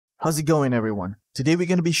How's it going, everyone? Today we're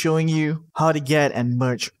going to be showing you how to get and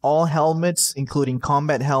merge all helmets, including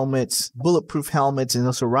combat helmets, bulletproof helmets, and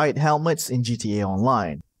also Riot Helmets in GTA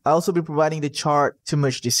Online. I'll also be providing the chart to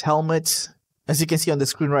merge these helmets, as you can see on the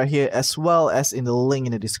screen right here, as well as in the link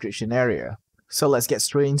in the description area. So let's get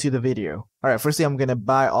straight into the video. Alright, firstly I'm going to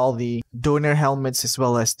buy all the donor helmets as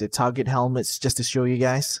well as the target helmets just to show you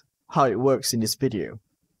guys how it works in this video.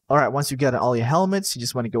 Alright, once you get all your helmets, you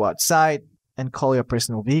just want to go outside and call your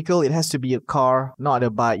personal vehicle. It has to be a car, not a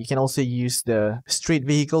bike. You can also use the street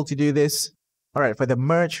vehicle to do this. Alright, for the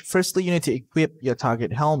merge, firstly you need to equip your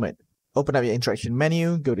target helmet. Open up your interaction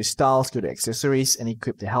menu, go to styles, go to accessories, and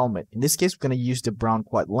equip the helmet. In this case, we're going to use the brown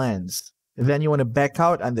quad lens. Then you want to back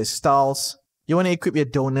out under styles. You want to equip your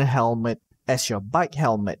donor helmet as your bike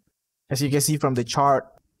helmet. As you can see from the chart,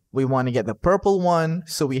 we want to get the purple one,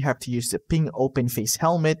 so we have to use the pink open face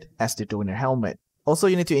helmet as the donor helmet. Also,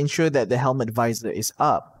 you need to ensure that the helmet visor is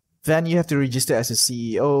up. Then you have to register as a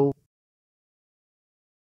CEO.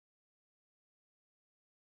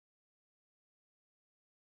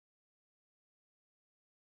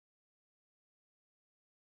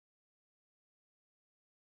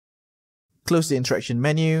 Close the interaction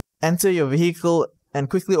menu, enter your vehicle,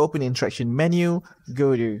 and quickly open the interaction menu,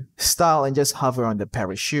 go to style and just hover on the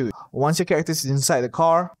parachute. Once your character is inside the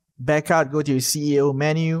car, back out, go to your CEO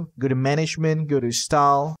menu, go to management, go to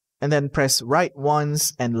style, and then press right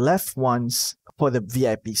once and left once for the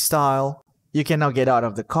VIP style. You can now get out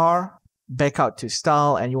of the car, back out to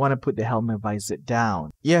style, and you want to put the helmet visor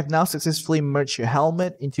down. You have now successfully merged your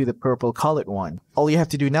helmet into the purple colored one. All you have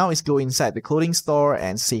to do now is go inside the clothing store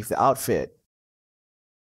and save the outfit.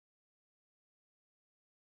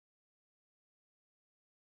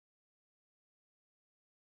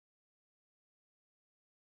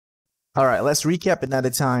 Alright, let's recap another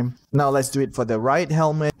time. Now let's do it for the Riot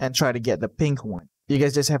helmet and try to get the pink one. You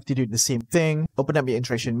guys just have to do the same thing. Open up your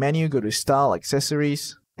interaction menu, go to style,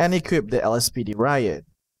 accessories, and equip the LSPD Riot.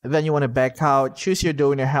 And then you want to back out, choose your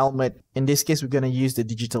donor helmet. In this case, we're going to use the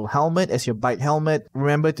digital helmet as your bike helmet.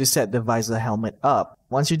 Remember to set the visor helmet up.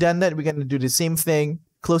 Once you've done that, we're going to do the same thing.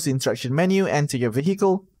 Close the interaction menu, enter your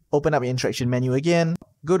vehicle, open up your interaction menu again,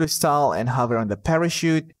 go to style and hover on the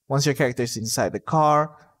parachute. Once your character is inside the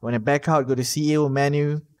car, when you back out, go to CEO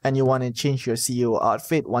menu, and you want to change your CEO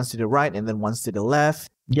outfit once to the right and then once to the left.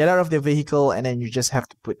 Get out of the vehicle, and then you just have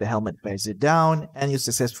to put the helmet visor down, and you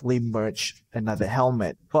successfully merge another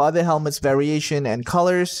helmet. For other helmets variation and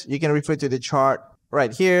colors, you can refer to the chart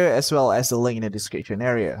right here as well as the link in the description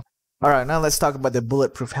area. Alright, now let's talk about the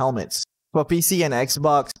bulletproof helmets. For PC and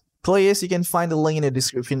Xbox players, you can find the link in the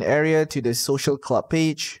description area to the social club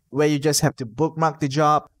page, where you just have to bookmark the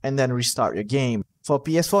job and then restart your game. For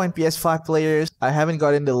PS4 and PS5 players, I haven't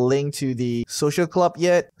gotten the link to the social club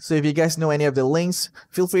yet, so if you guys know any of the links,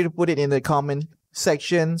 feel free to put it in the comment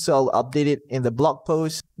section so I'll update it in the blog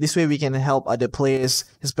post. This way we can help other players,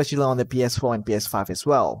 especially on the PS4 and PS5 as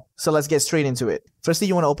well. So let's get straight into it. Firstly,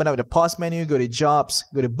 you want to open up the pause menu, go to jobs,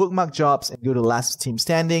 go to bookmark jobs, and go to last team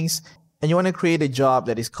standings. And you want to create a job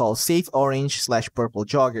that is called Save Orange/Purple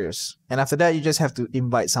Joggers. And after that, you just have to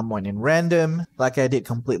invite someone in random, like I did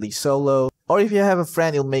completely solo. Or if you have a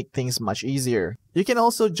friend, it'll make things much easier. You can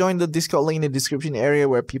also join the Discord link in the description area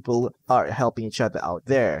where people are helping each other out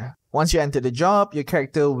there. Once you enter the job, your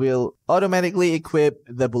character will automatically equip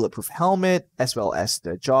the bulletproof helmet as well as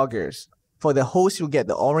the joggers. For the host, you'll get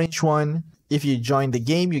the orange one. If you join the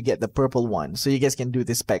game, you get the purple one. So you guys can do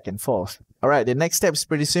this back and forth. Alright, the next step is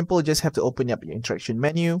pretty simple. You just have to open up your interaction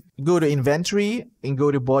menu. Go to inventory and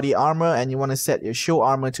go to body armor, and you want to set your show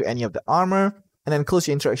armor to any of the armor. And then close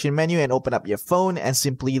your interaction menu and open up your phone and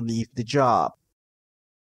simply leave the job.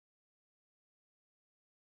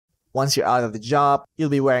 Once you're out of the job, you'll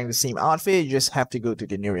be wearing the same outfit. You just have to go to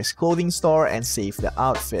the nearest clothing store and save the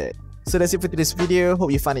outfit. So that's it for today's video.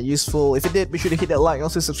 Hope you found it useful. If you did, be sure to hit that like and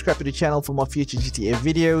also subscribe to the channel for more future GTA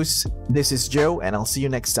videos. This is Joe, and I'll see you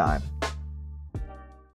next time.